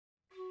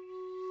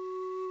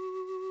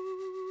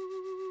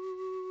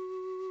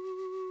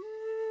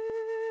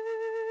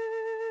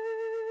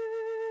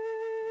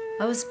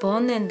I was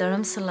born in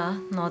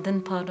Dharamsala,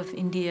 northern part of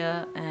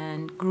India,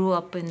 and grew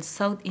up in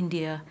South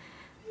India,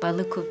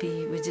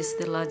 Balakopi, which is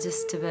the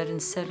largest Tibetan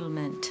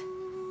settlement.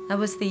 I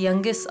was the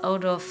youngest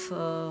out of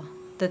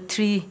the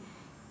 3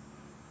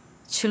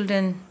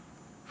 children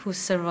who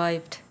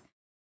survived.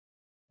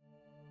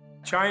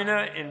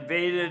 China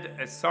invaded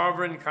a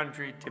sovereign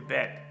country,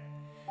 Tibet,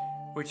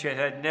 which it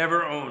had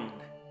never owned,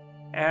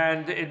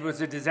 and it was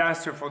a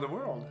disaster for the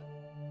world.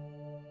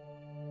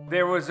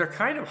 There was a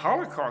kind of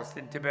Holocaust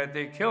in Tibet.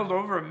 They killed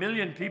over 1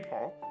 million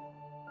people.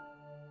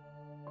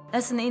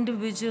 As an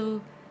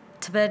individual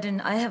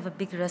Tibetan, I have a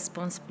big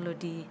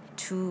responsibility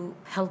to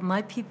help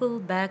my people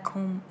back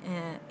home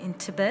in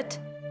Tibet.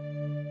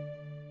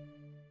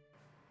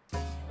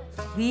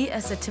 We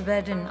as a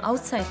Tibetan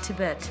outside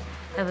Tibet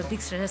have a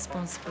big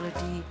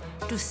responsibility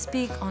to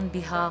speak on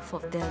behalf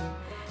of them,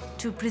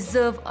 to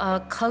preserve our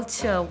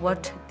culture,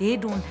 what they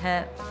don't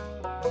have.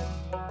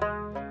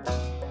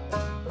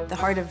 The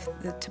heart of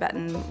the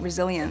Tibetan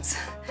resilience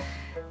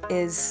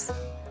is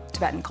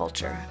Tibetan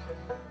culture.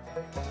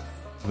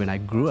 When I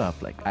grew up,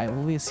 I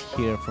always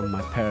hear from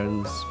my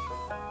parents,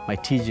 my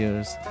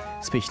teachers,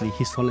 especially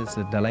His Holiness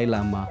the Dalai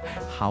Lama,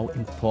 how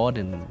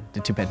important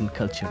the Tibetan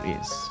culture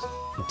is.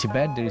 In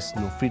Tibet, there is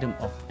no freedom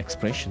of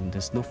expression.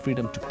 There's no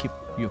freedom to keep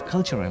your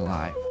culture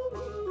alive,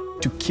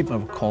 to keep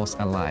our cause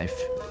alive.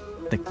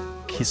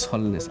 His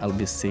Holiness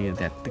always say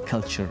that the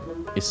culture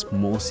is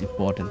most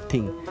important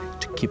thing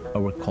to keep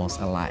our cause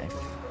alive.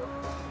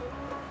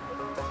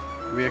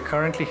 We are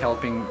currently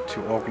helping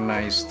to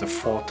organize the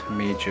 4th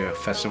major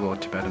Festival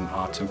of Tibetan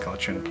Arts and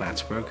Culture in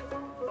Plattsburgh.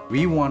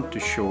 We want to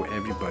show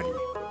everybody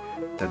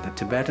that the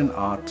Tibetan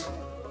art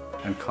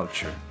and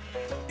culture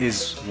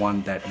is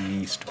one that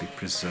needs to be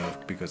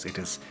preserved because it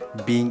is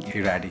being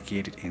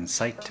eradicated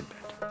inside Tibet.